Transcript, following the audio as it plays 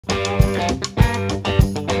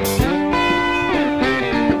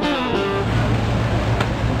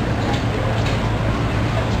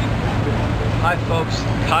Hi folks,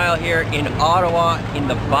 Kyle here in Ottawa in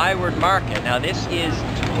the ByWard Market. Now this is,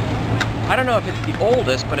 I don't know if it's the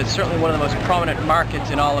oldest, but it's certainly one of the most prominent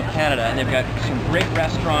markets in all of Canada, and they've got some great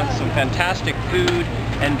restaurants, some fantastic food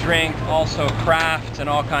and drink, also crafts and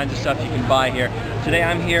all kinds of stuff you can buy here. Today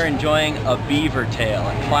I'm here enjoying a beaver tail,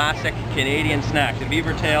 a classic Canadian snack. The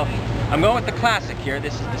beaver tail, I'm going with the classic here.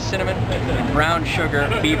 This is the cinnamon and brown sugar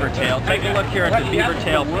beaver tail. Take a look here at the beaver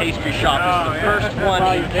tail pastry shop. This is the first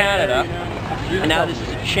one in Canada, and now this is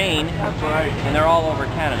a chain, and they're all over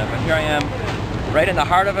Canada. But here I am, right in the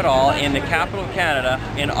heart of it all, in the capital of Canada,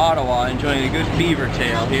 in Ottawa, enjoying a good beaver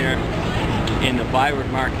tail here in the ByWard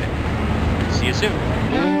Market. See you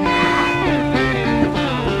soon.